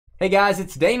Hey guys,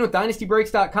 it's Dane with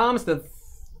DynastyBreaks.com. It's the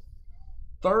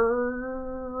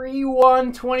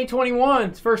 3/1/2021.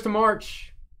 It's 1st of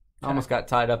March. Almost got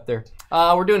tied up there.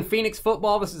 We're doing Phoenix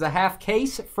football. This is a half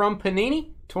case from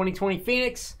Panini, 2020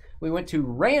 Phoenix. We went to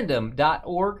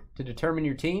random.org to determine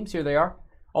your teams. Here they are.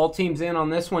 All teams in on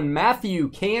this one. Matthew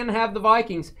can have the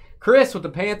Vikings. Chris with the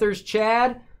Panthers.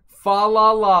 Chad,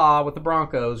 Fa-la-la with the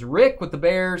Broncos. Rick with the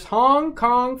Bears. Hong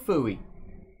Kong Phooey.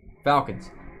 Falcons.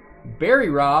 Barry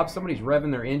Rob, somebody's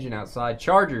revving their engine outside.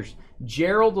 Chargers.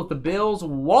 Gerald with the Bills.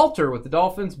 Walter with the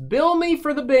Dolphins. Bill me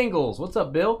for the Bengals. What's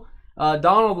up, Bill?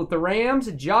 Donald with the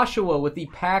Rams. Joshua with the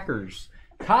Packers.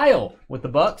 Kyle with the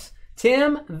Bucks.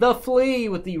 Tim the Flea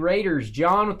with the Raiders.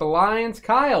 John with the Lions.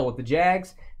 Kyle with the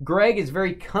Jags. Greg is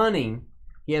very cunning.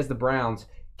 He has the Browns.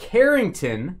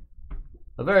 Carrington,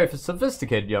 a very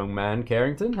sophisticated young man,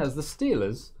 Carrington, has the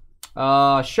Steelers.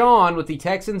 Sean with the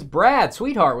Texans. Brad,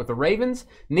 sweetheart, with the Ravens.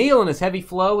 Neil and his heavy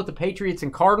flow with the Patriots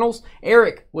and Cardinals.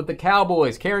 Eric with the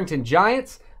Cowboys. Carrington,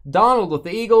 Giants. Donald with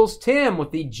the Eagles. Tim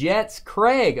with the Jets.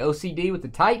 Craig, OCD, with the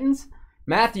Titans.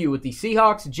 Matthew with the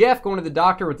Seahawks. Jeff going to the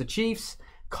doctor with the Chiefs.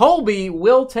 Colby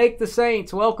will take the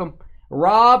Saints. Welcome.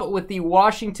 Rob with the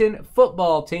Washington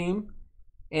football team.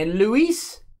 And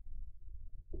Luis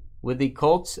with the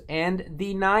Colts and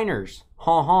the Niners.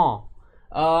 Ha-ha.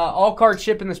 All cards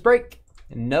ship in this break.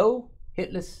 And no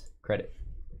hitless credit.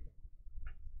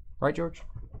 Right, George?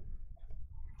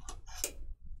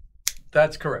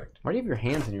 That's correct. Why do you have your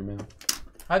hands in your mouth?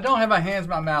 I don't have my hands in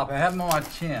my mouth. I have them on my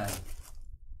chin.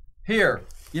 Here.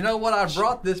 You know what? I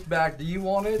brought this back. Do you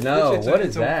want it? No. What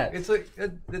is that? It's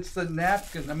the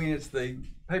napkin. I mean, it's the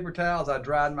paper towels I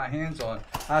dried my hands on.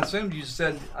 I assumed you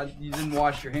said you didn't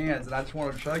wash your hands, and I just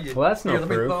wanted to show you. Well, that's no proof.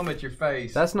 Let me throw them at your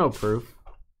face. That's no proof.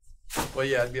 Well,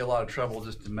 yeah, it'd be a lot of trouble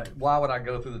just to make. Why would I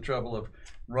go through the trouble of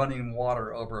running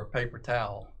water over a paper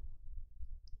towel?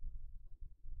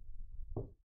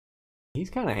 He's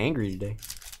kind of angry today.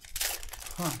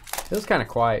 Huh. It was kind of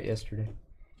quiet yesterday.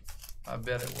 I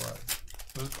bet it was.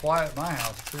 It was quiet at my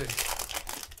house, too.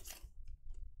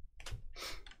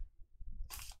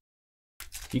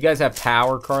 You guys have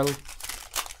power, Carly?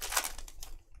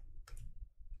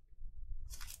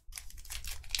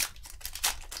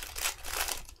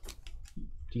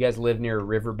 Do you guys live near a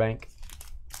riverbank?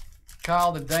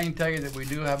 Kyle, did Dane tell you that we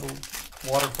do have a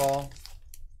waterfall?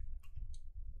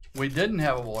 We didn't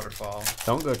have a waterfall.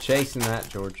 Don't go chasing that,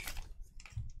 George.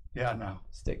 Yeah, I know.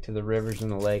 Stick to the rivers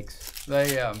and the lakes.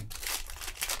 They,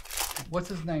 what's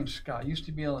his name? Scott used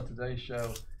to be on the Today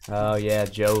Show. Oh yeah,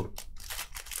 Joe.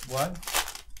 What?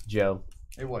 Joe.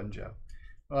 It wasn't Joe.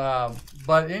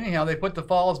 But anyhow, they put the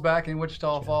falls back in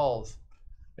Wichita Falls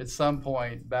at some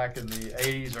point back in the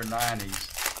 80s or 90s.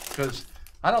 Because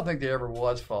I don't think there ever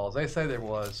was falls. They say there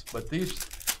was, but these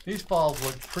falls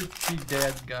look pretty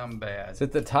dadgum bad. Is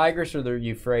it the Tigris or the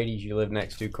Euphrates you live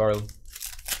next to, Carly?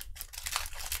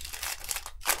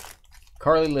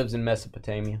 Carly lives in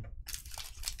Mesopotamia.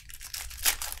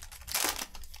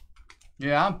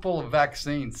 Yeah, I'm full of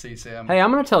vaccines, CSM. Hey,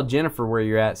 I'm going to tell Jennifer where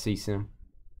you're at, CSM.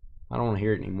 I don't want to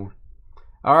hear it anymore.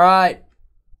 All right.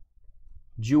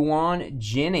 Juwan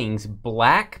Jennings,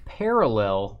 black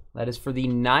parallel. That is for the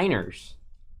Niners.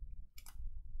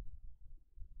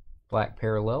 Black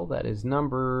parallel. That is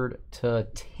numbered to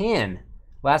 10.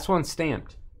 Last one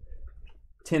stamped.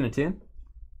 10 of 10.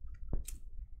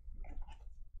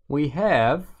 We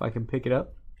have, if I can pick it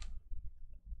up.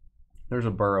 There's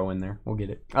a Burrow in there. We'll get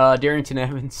it. Darrington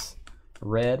Evans,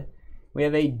 red. We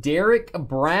have a Derek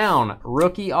Brown,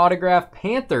 rookie autograph,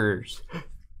 Panthers.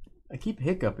 I keep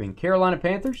hiccuping. Carolina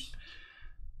Panthers.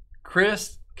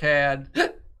 Chris Cad.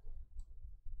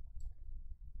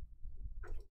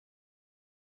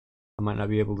 I might not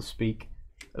be able to speak.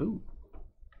 Ooh,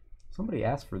 somebody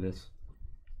asked for this.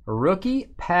 A rookie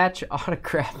patch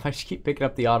autograph. I just keep picking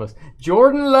up the autos.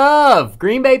 Jordan Love,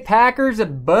 Green Bay Packers.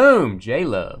 Boom, J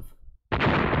Love.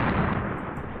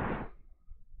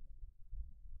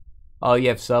 Oh, you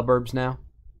have suburbs now?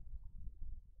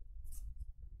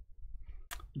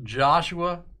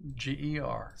 Joshua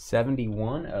G.E.R.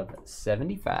 71 of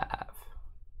 75.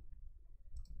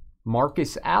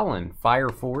 Marcus Allen, Fire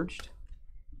Forged.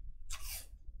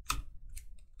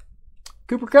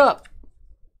 Cooper Kupp.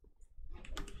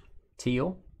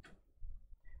 Teal.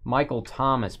 Michael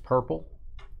Thomas, purple.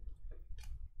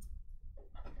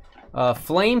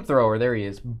 Flamethrower, there he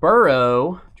is.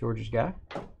 Burrow, George's guy.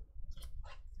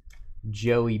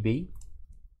 Joey B.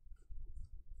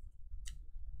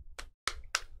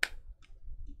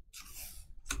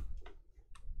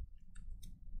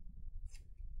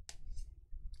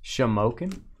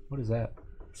 Shamokin. What is that?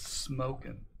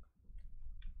 Smoking.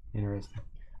 Interesting.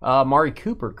 Mari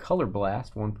Cooper, Color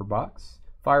Blast, 1 per box.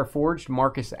 Fire Forged,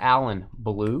 Marcus Allen,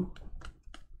 blue.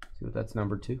 See what that's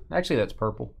number 2. Actually, that's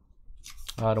purple.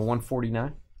 To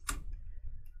 149.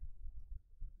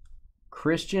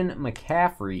 Christian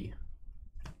McCaffrey,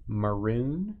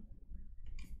 maroon.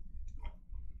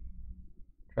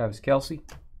 Travis Kelce.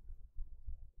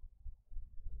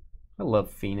 I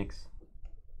love Phoenix.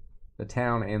 The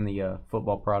town and the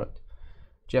football product.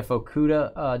 Jeff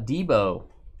Okuda, Debo.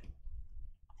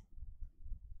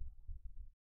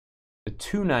 The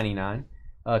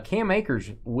 $2.99. Cam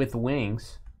Akers with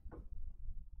wings.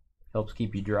 Helps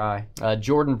keep you dry.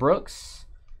 Jordan Brooks.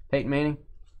 Peyton Manning.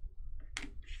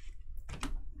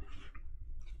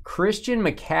 Christian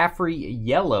McCaffrey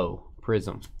yellow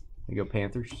prism. There you go,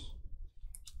 Panthers. Is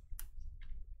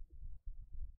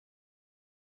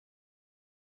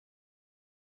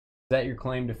that your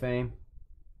claim to fame?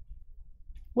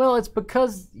 Well, it's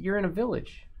because you're in a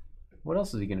village. What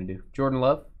else is he going to do? Jordan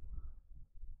Love?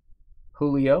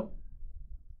 Julio?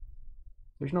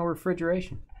 There's no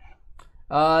refrigeration.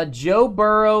 Joe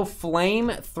Burrow,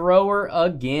 flamethrower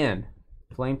again.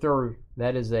 Flamethrower,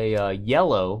 that is a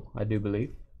yellow, I do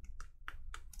believe.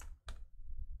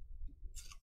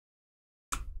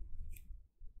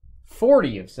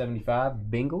 $40/75,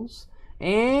 Bengals.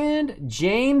 And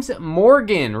James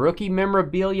Morgan, rookie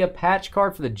memorabilia patch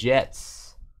card for the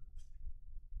Jets.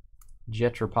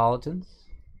 Jetropolitans.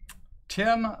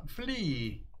 Tim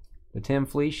Flea. The Tim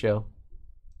Flea Show.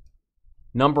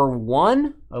 Number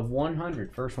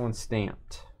 1/100. First one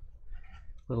stamped.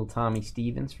 Little Tommy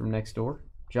Stevens from next door.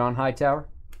 John Hightower.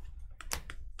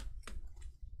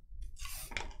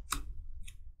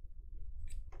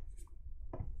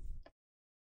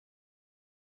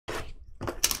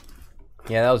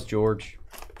 Yeah, that was George.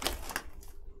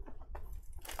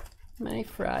 My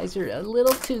fries are a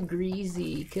little too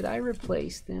greasy. Could I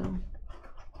replace them?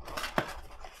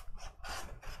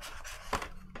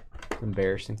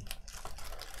 Embarrassing.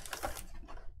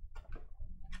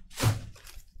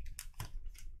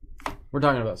 We're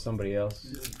talking about somebody else.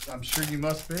 I'm sure you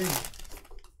must be.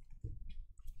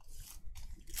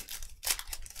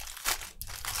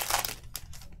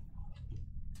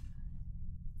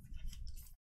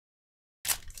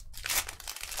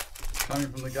 Coming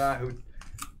from the guy who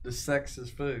dissects his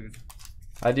food.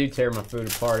 I do tear my food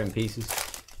apart in pieces.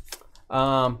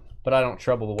 But I don't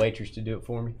trouble the waitress to do it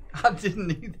for me. I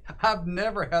didn't either. I've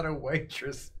never had a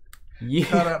waitress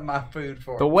cut up my food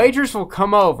for me. The waitress will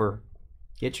come over,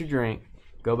 get your drink,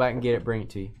 go back and get it, bring it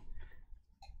to you.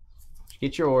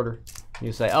 Get your order.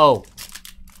 You say, oh,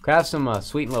 could I have some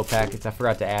sweet and low packets? I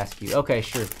forgot to ask you. Okay,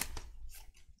 sure. And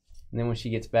then when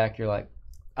she gets back, you're like,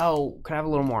 oh, can I have a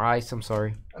little more ice? I'm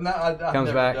sorry. No, I've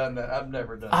never done that. I've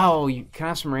never done that. Oh, can I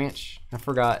have some ranch? I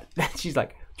forgot. She's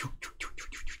like,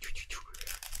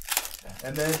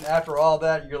 and then after all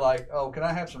that, you're like, oh, can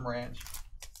I have some ranch?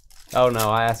 oh no,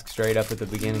 I ask straight up at the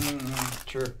beginning. Mm-hmm.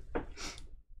 Sure.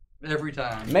 Every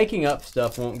time. Making up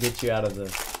stuff won't get you out of the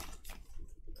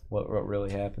what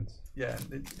really happens. Yeah,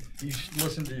 you should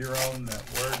listen to your own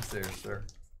words there, sir.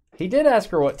 He did ask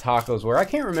her what tacos were. I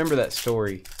can't remember that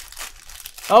story.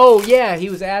 Oh yeah, he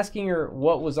was asking her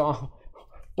what was on.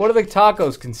 What do the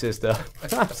tacos consist of?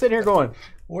 I'm sitting here going,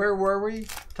 where were we?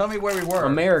 Tell me where we were.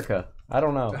 America. I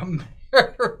don't know.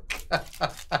 America.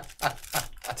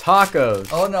 Tacos.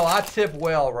 Oh no, I tip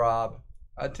well, Rob.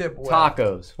 I tip well.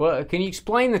 Tacos. Well, can you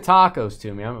explain the tacos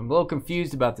to me? I'm a little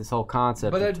confused about this whole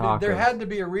concept of tacos. There had to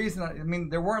be a reason. I mean,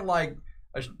 there weren't like,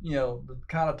 the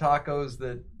kind of tacos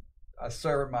that I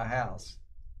serve at my house.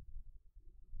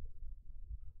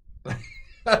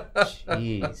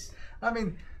 Jeez. I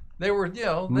mean, they were,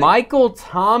 Michael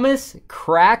Thomas,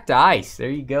 cracked ice. There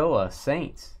you go,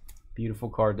 Saints. Beautiful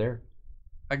card there.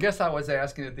 I guess I was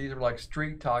asking if these were like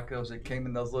street tacos that came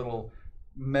in those little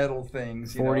metal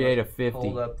things. 48 of 50.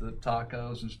 Hold up the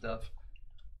tacos and stuff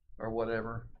or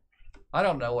whatever. I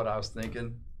don't know what I was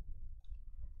thinking.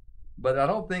 But I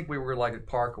don't think we were like at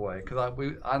Parkway because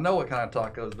I know what kind of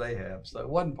tacos they have. So it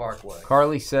wasn't Parkway.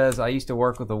 Carly says, I used to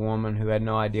work with a woman who had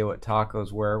no idea what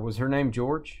tacos were. Was her name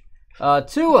George?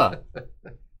 Tua.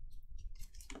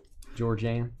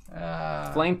 Georgianne.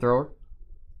 Flamethrower.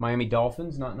 Miami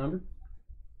Dolphins, not numbered.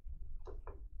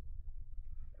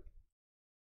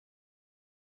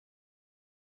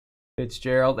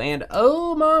 Fitzgerald. And,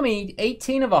 oh, mommy,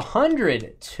 18 of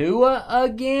 100. Tua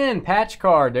again. Patch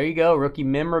card. There you go. Rookie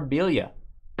memorabilia.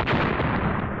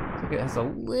 It has a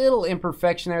little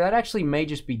imperfection there. That actually may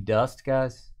just be dust,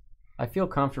 guys. I feel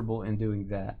comfortable in doing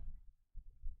that.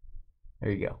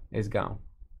 There you go. It's gone.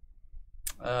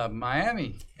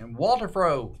 Miami and Walter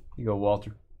Fro. You go,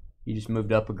 Walter. You just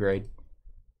moved up a grade.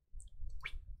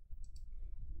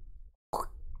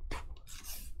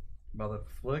 By the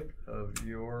flick of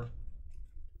your...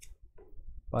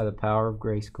 By the power of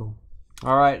Grayskull.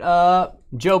 All right,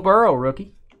 Joe Burrow,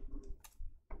 rookie.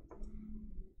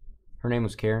 Her name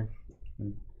was Karen.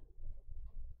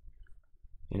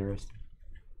 Interesting.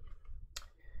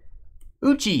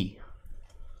 Uchi.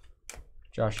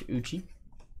 Josh Uchi.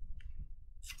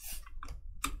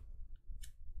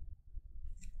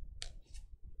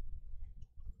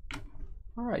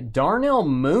 All right, Darnell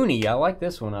Mooney. I like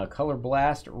this one. A Color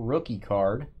Blast rookie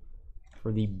card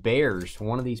for the Bears.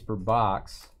 One of these per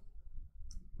box.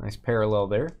 Nice parallel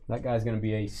there. That guy's going to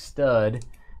be a stud.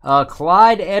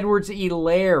 Clyde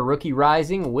Edwards-Helaire, rookie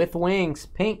rising with wings.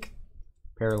 Pink.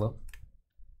 Parallel.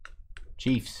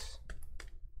 Chiefs.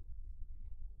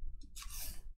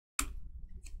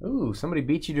 Ooh, somebody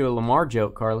beat you to a Lamar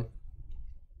joke, Carly.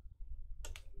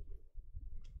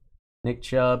 Nick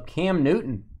Chubb. Cam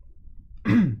Newton.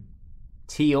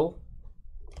 Teal.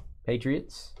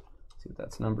 Patriots. Let's see what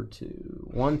that's number 2.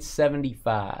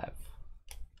 175.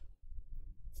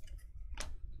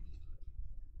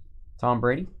 Tom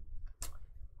Brady.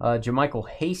 Jermichael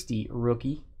Hasty,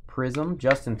 rookie. Prism.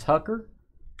 Justin Tucker.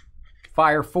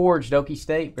 Fire Forged, Okie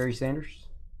State. Barry Sanders.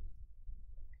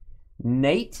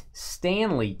 Nate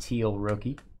Stanley, Teal,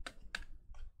 rookie.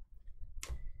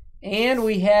 And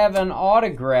we have an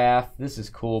autograph. This is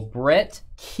cool. Brett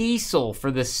Kiesel for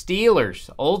the Steelers.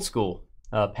 Old school.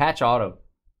 Patch auto.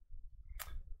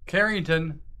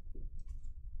 Carrington.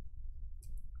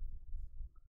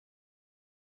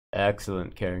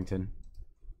 Excellent, Carrington.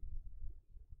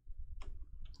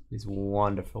 He's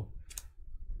wonderful.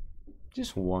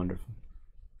 Just wonderful.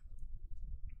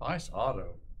 Nice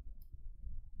auto.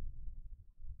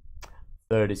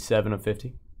 37 of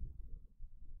 50.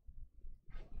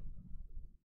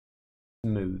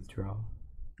 Smooth draw.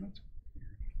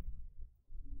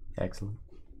 Excellent.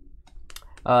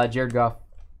 Jared Goff.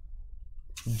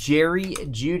 Jerry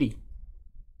Jeudy.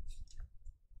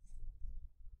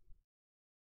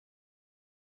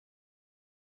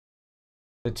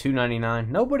 The $2.99.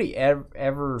 Nobody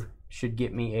ever should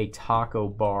get me a taco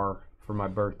bar for my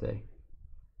birthday.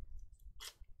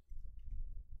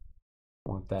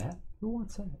 Want that? Who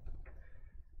wants that?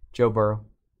 Joe Burrow.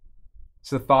 It's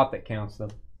the thought that counts,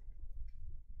 though.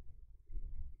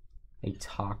 A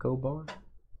taco bar?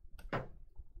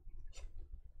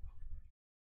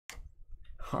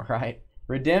 All right.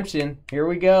 Redemption. Here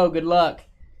we go. Good luck.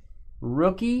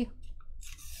 Rookie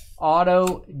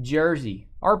auto jersey.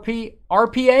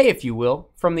 RPA, if you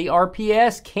will. From the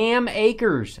RPS, Cam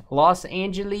Akers. Los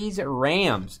Angeles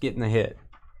Rams getting the hit.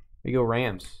 There you go,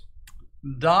 Rams.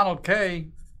 Donald K.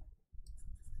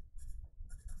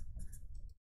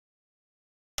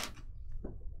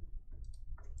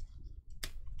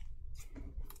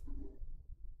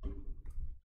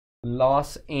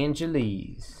 Los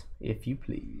Angeles, if you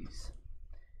please.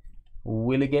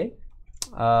 Willie Gay.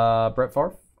 Brett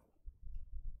Favre.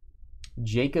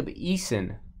 Jacob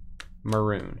Eason,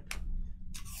 maroon.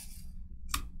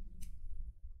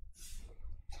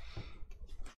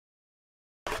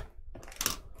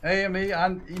 AME,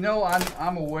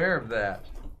 I'm aware of that,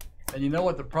 and you know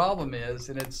what the problem is,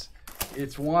 and it's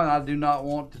one I do not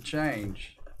want to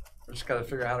change. I just got to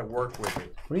figure out how to work with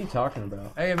it. What are you talking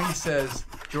about? AME says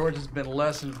George has been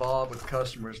less involved with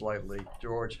customers lately.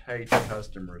 George hates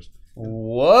customers.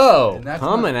 Whoa,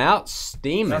 coming out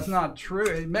steaming. That's not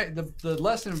true. The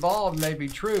less involved may be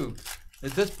true.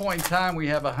 At this point in time, we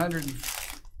have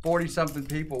 140-something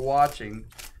people watching,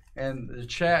 and the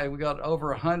chat, we got over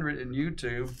 100 in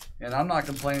YouTube, and I'm not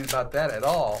complaining about that at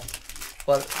all,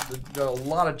 but there's a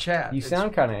lot of chat. You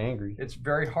sound kind of angry. It's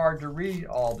very hard to read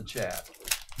all the chat.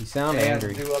 You sound angry.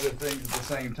 And do other things at the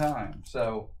same time.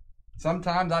 So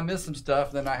sometimes I miss some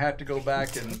stuff, then I have to go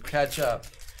back and catch up.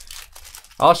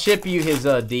 I'll ship you his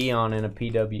Dion in a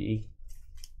PWE.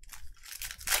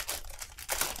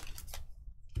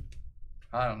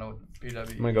 I don't know what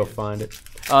PWE I'm going to go find it.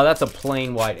 That's a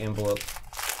plain white envelope.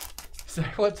 Is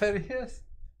that what that is?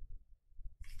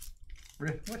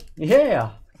 What?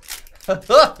 Yeah.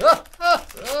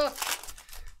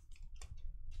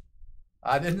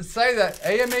 I didn't say that.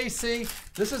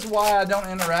 AMAC, this is why I don't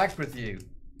interact with you.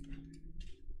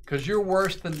 Because you're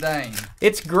worse than Dane.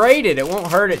 It's graded. It won't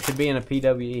hurt it to be in a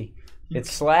PWE. It's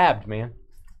slabbed, man.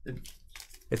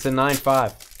 It's a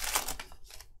 9.5.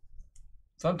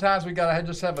 Sometimes we gotta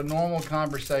just have a normal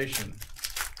conversation.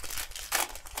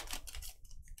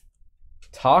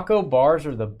 Taco bars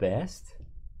are the best?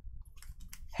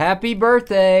 Happy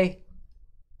birthday.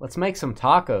 Let's make some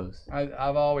tacos.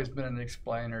 I've always been an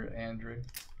explainer, Andrew.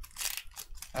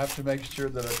 I have to make sure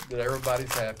that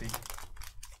everybody's happy.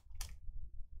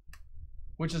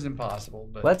 which is impossible.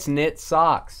 But Let's knit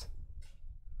socks.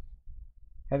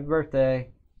 Happy birthday.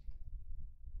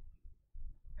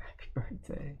 Happy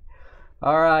birthday.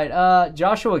 All right.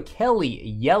 Joshua Kelly,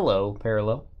 yellow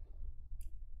parallel.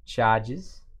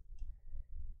 Charges.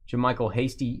 Jermichael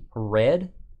Hasty,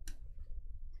 red.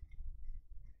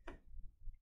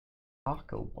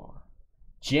 Taco bar.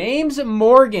 James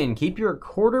Morgan, keep your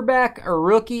quarterback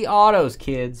rookie autos,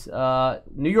 kids.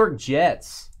 New York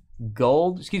Jets,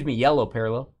 yellow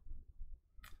parallel.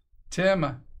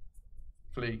 Tim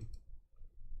Flea.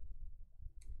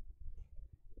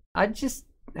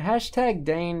 Hashtag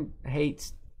Dane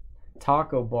hates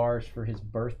taco bars for his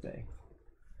birthday.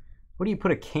 What do you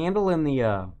put a candle in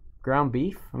the ground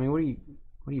beef? I mean, what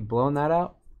are you blowing that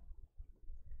out?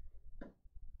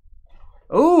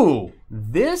 Ooh,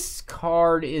 this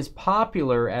card is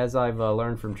popular, as I've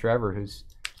learned from Trevor, who's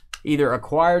either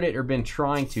acquired it or been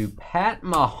trying to. Pat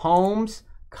Mahomes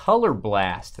Color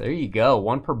Blast. There you go.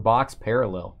 1 per box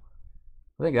parallel.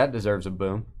 I think that deserves a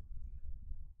boom.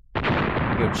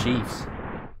 Go Chiefs.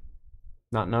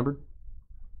 Not numbered.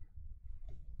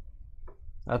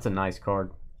 That's a nice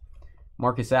card.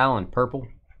 Marcus Allen, purple.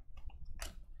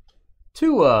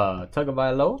 Tua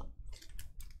Tagovailoa.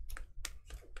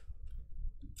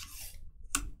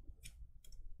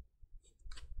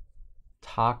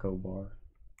 Taco bar.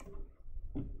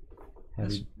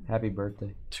 Happy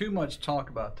birthday. Too much talk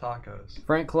about tacos.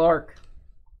 Frank Clark,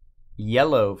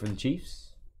 yellow for the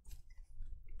Chiefs.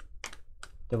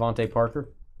 Devontae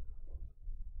Parker.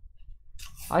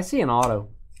 I see an auto.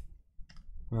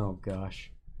 Oh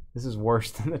gosh, this is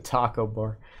worse than the taco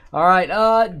bar. All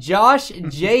right, Josh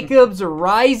Jacobs,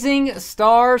 rising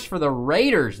stars for the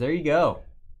Raiders. There you go.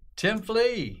 Tim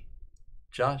Flea.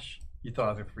 Josh, you thought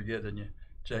I would forget, didn't you?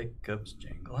 Jacobs,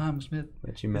 Jingleheimer Smith.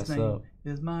 Bet you messed up.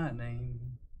 Is my name.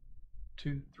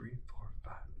 2, 3, 4,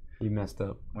 5. You messed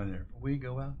up. Whenever we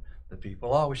go out, the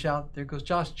people always shout, "There goes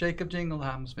Josh Jacobs,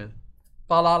 Jingleheimer Smith."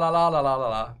 Fa la la la la la la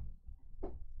la.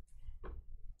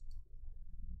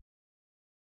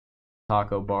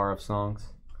 Taco bar of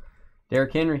songs.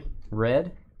 Derrick Henry,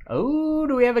 red. Oh,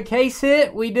 do we have a case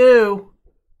hit? We do.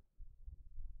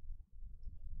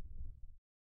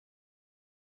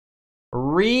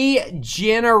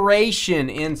 Regeneration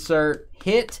insert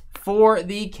hit for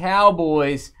the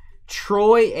Cowboys.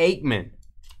 Troy Aikman.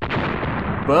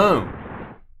 Boom.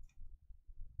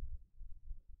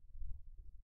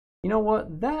 You know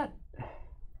what? That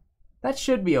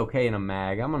should be okay in a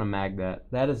mag. I'm going to mag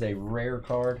that. That is a rare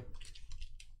card.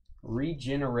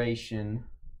 Regeneration.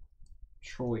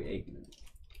 Troy Aikman.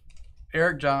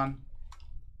 Eric John.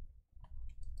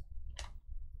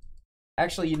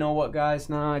 Actually, you know what, guys?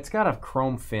 No, it's got a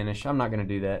chrome finish. I'm not going to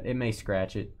do that. It may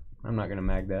scratch it. I'm not going to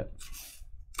mag that.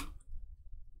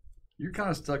 You're kind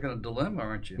of stuck in a dilemma,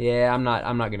 aren't you? Yeah, I'm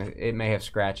not going to. It may have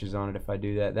scratches on it if I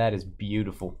do that. That is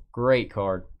beautiful. Great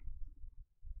card.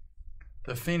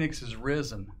 The Phoenix has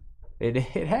risen. It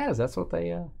has. That's what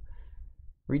they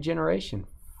regeneration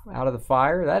out of the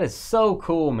fire. That is so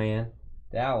cool, man.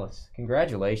 Dallas,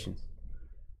 congratulations.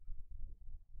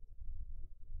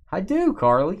 I do,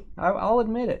 Carly. I'll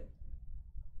admit it.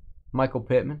 Michael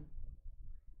Pittman.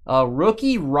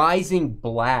 Rookie Rising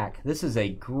Black. This is a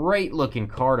great looking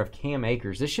card of Cam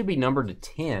Akers. This should be numbered to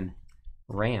 10.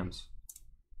 Rams.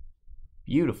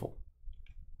 Beautiful.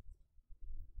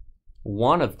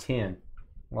 1 of 10.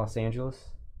 Los Angeles.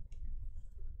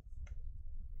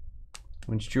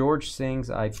 When George sings,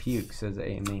 I puke, says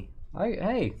AME.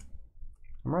 Hey,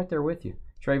 I'm right there with you.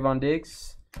 Trayvon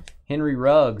Diggs. Henry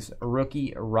Ruggs,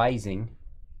 Rookie Rising.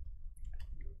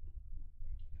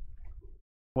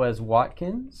 Wes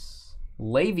Watkins.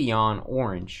 Le'Veon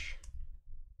Orange.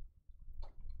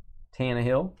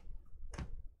 Tannehill.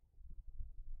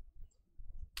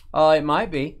 It might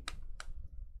be.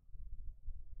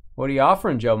 What are you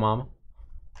offering, Joe Mama?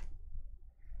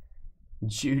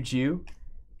 Juju.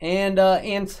 And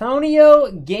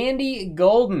Antonio Gandy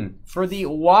Golden for the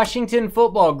Washington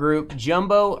Football Group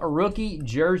Jumbo Rookie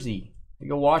Jersey. You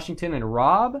go Washington and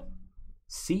Rob.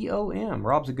 C-O-M.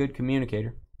 Rob's a good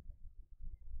communicator.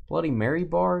 Bloody Mary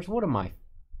bars. What am I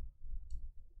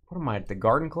at the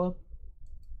Garden Club?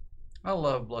 I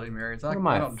love Bloody Marys. What am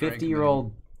I, a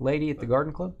 50-year-old lady at the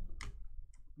Garden Club?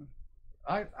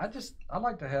 I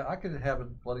like to have. I could have a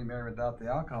Bloody Mary without the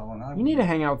alcohol, and you need to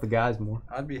hang out with the guys more.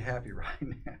 I'd be happy right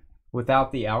now.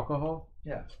 Without the alcohol?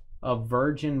 Yeah. A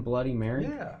virgin Bloody Mary?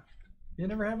 Yeah. You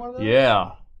never had one of those?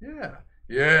 Yeah. Yeah.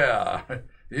 Yeah.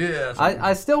 Yeah.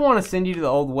 I still want to send you to the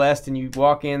Old West, and you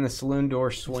walk in, the saloon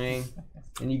door swing,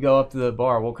 and you go up to the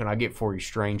bar. What can I get for you,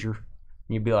 stranger? And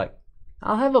you'd be like,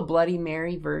 I'll have a Bloody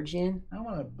Mary Virgin. I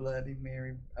want a Bloody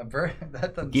Mary.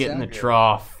 That doesn't Get in sound the good.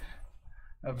 trough.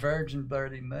 A Virgin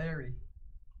Bloody Mary.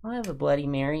 I'll have a Bloody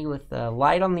Mary with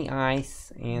light on the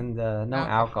ice and no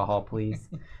alcohol, please.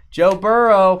 Joe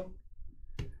Burrow.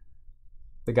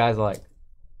 The guy's like,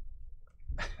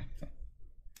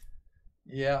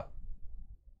 Yeah.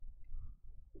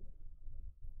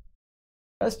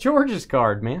 that's George's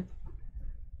card, man.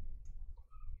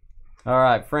 All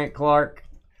right, Frank Clark.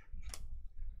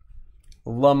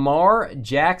 Lamar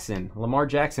Jackson. Lamar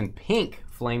Jackson, pink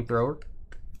flamethrower.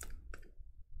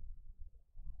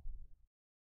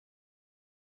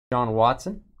 John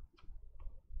Watson.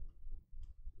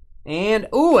 And,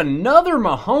 ooh, another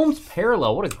Mahomes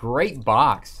parallel. What a great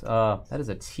box. That is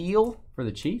a teal for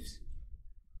the Chiefs.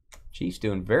 Chiefs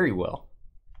doing very well.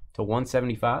 To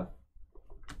 175.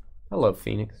 I love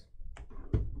Phoenix.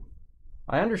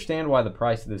 I understand why the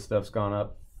price of this stuff's gone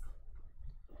up.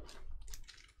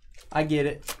 I get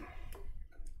it.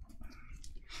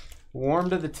 Warm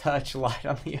to the touch, light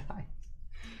on the eye.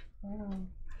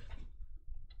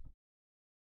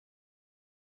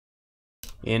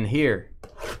 In here,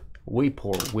 we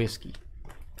pour whiskey.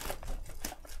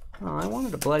 Oh, I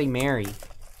wanted a Bloody Mary.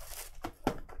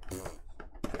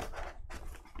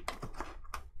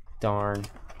 Darn.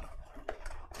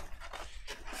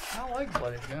 I like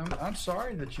Bloody Mary. I'm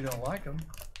sorry that you don't like them.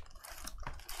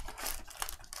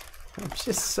 I'm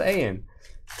just saying.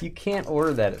 You can't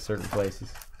order that at certain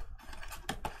places.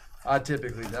 I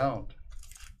typically don't.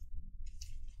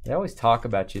 They always talk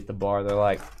about you at the bar. They're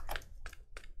like,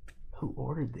 who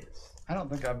ordered this? I don't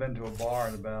think I've been to a bar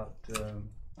in about,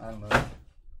 I don't know,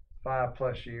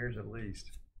 5+ years at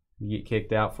least. You get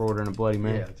kicked out for ordering a Bloody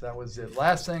Mary? Yes, that was it.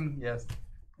 Last thing, yes.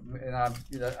 And I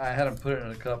had them put it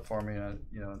in a cup for me, and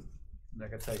I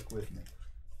could take with me.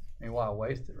 I mean, why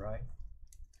waste it, right?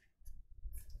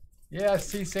 Yeah,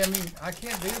 see, Sammy, I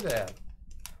can't do that.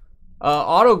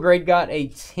 Auto grade got a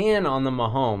 10 on the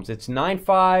Mahomes. It's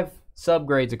 9.5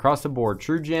 subgrades across the board.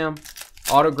 True Gem.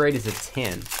 Auto grade is a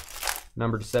 10.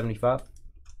 Number to 75.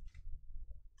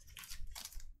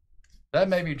 That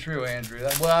may be true, Andrew.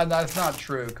 That's not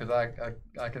true because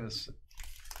I can.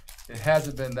 It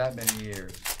hasn't been that many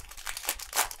years.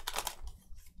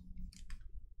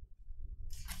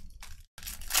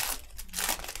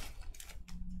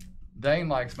 Dane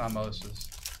likes mimosas.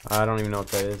 I don't even know what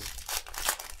that is.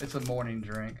 It's a morning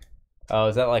drink. Oh,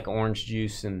 is that like orange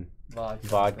juice and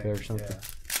vodka or something? Yeah.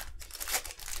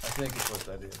 I think it's what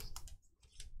that is.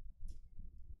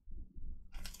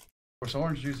 Of course,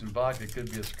 orange juice and vodka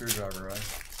could be a screwdriver,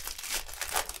 right?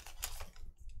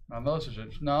 Mimosas are,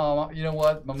 no, you know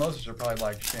what? Mimosas are probably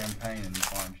like champagne and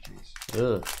orange juice.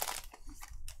 Ugh.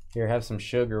 Here, have some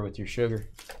sugar with your sugar.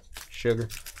 Sugar.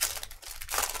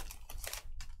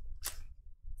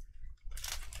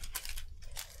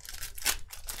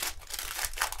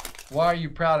 Why are you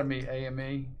proud of me,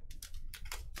 AME?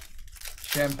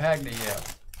 Champagne, yeah.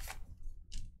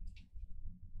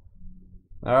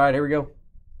 All right, here we go.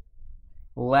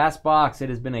 Last box. It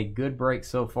has been a good break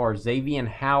so far. Xavier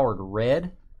Howard,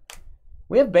 red.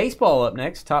 We have baseball up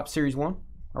next, Top Series 1.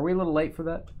 Are we a little late for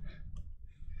that?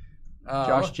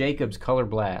 Josh Jacobs, Color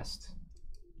Blast.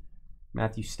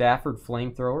 Matthew Stafford,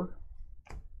 Flamethrower.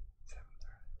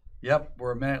 Yep,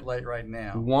 we're a minute late right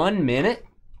now. 1 minute?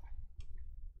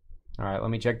 All right,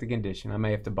 let me check the condition. I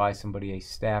may have to buy somebody a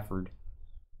Stafford.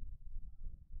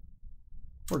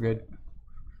 We're good.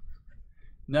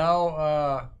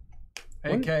 No,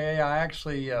 AKA I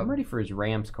actually I'm ready for his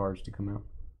Rams cards to come out.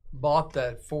 bought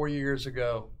that 4 years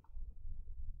ago.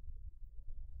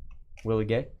 Willie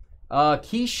Gay.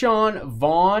 Keyshawn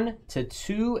Vaughn to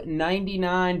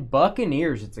 299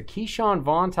 Buccaneers. It's a Keyshawn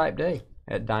Vaughn type day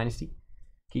at Dynasty.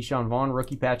 Keyshawn Vaughn,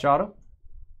 rookie patch auto.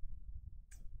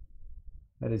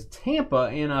 That is Tampa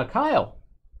and Kyle.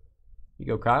 You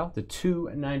go, Kyle, to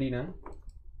 299.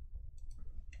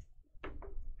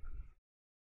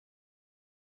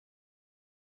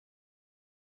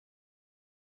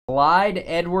 Clyde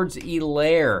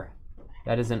Edwards-Helaire.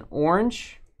 That is an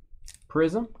orange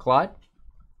prism. Clyde.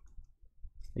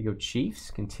 There you go,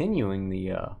 Chiefs. Continuing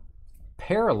the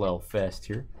parallel fest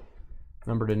here.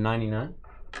 Number to 99.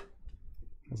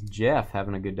 That's Jeff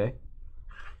having a good day.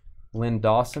 Lynn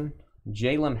Dawson.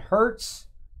 Jalen Hurts.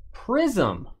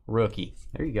 Prism rookie.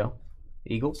 There you go.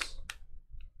 Eagles.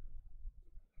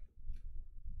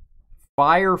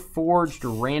 Fire Forged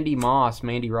Randy Moss.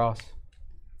 Mandy Ross.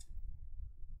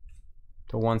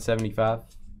 To 175.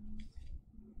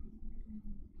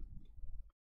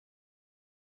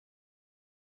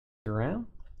 Around.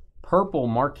 Purple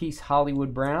Marquise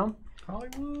Hollywood Brown.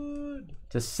 Hollywood.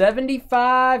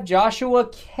 /75, Joshua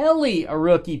Kelly, a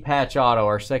rookie patch auto.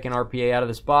 Our second RPA out of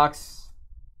this box.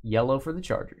 Yellow for the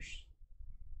Chargers.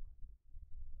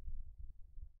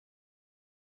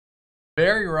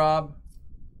 Barry Rob.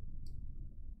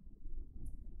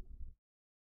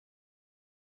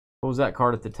 What was that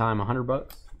card at the time?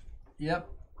 $100? Yep.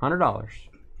 $100.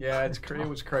 Yeah, it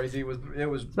was crazy. It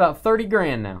was It's about 30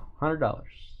 grand now. $100.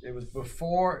 It was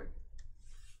before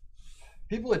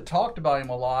people had talked about him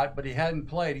a lot, but he hadn't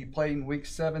played. He played in week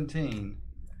 17.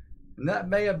 And that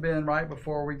may have been right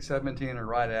before week 17 or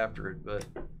right after it, but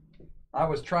I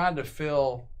was trying to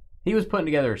fill He was putting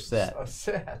together a set. a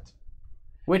set.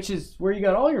 Which is where you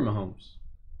got all your Mahomes.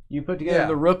 You put together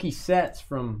the rookie sets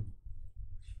from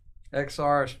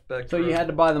XR Spectrum. So you had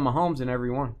to buy the Mahomes in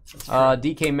every one.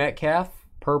 DK Metcalf,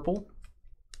 purple.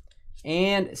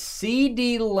 And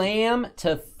CD Lamb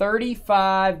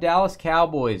 /35, Dallas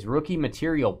Cowboys, rookie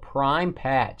material, prime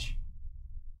patch.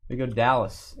 We go to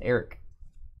Dallas. Eric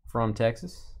from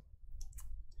Texas.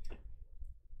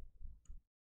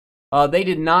 They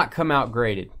did not come out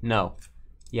graded. No.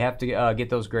 You have to get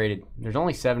those graded. There's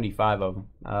only 75 of them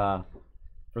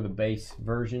for the base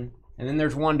version. And then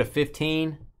there's 1 to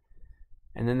 15.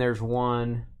 And then there's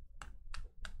one.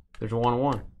 There's a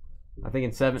 1-1. I think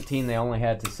in 17 they only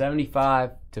had to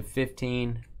 75 to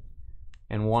 15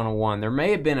 and 1-1. There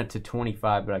may have been a to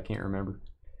 25, but I can't remember.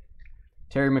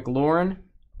 Terry McLaurin,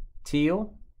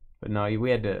 teal, but no,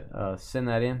 we had to send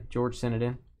that in. George sent it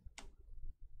in.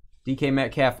 DK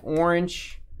Metcalf,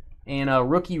 orange, and a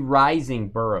rookie rising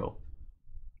Burrow.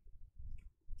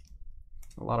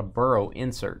 A lot of Burrow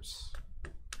inserts.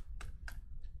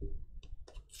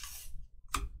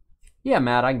 Yeah,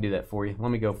 Matt, I can do that for you. Let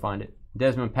me go find it.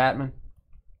 Desmond Patman.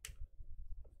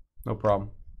 No problem.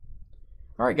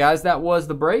 All right, guys, that was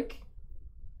the break.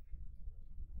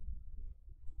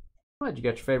 Glad you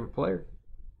got your favorite player.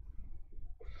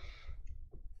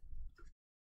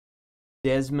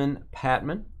 Desmond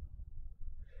Patman.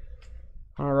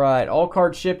 All right, all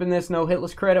card shipping this, no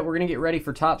hitless credit. We're going to get ready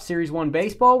for Top Series 1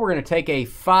 Baseball. We're going to take a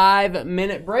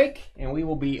 5-minute break, and we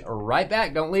will be right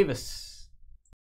back. Don't leave us.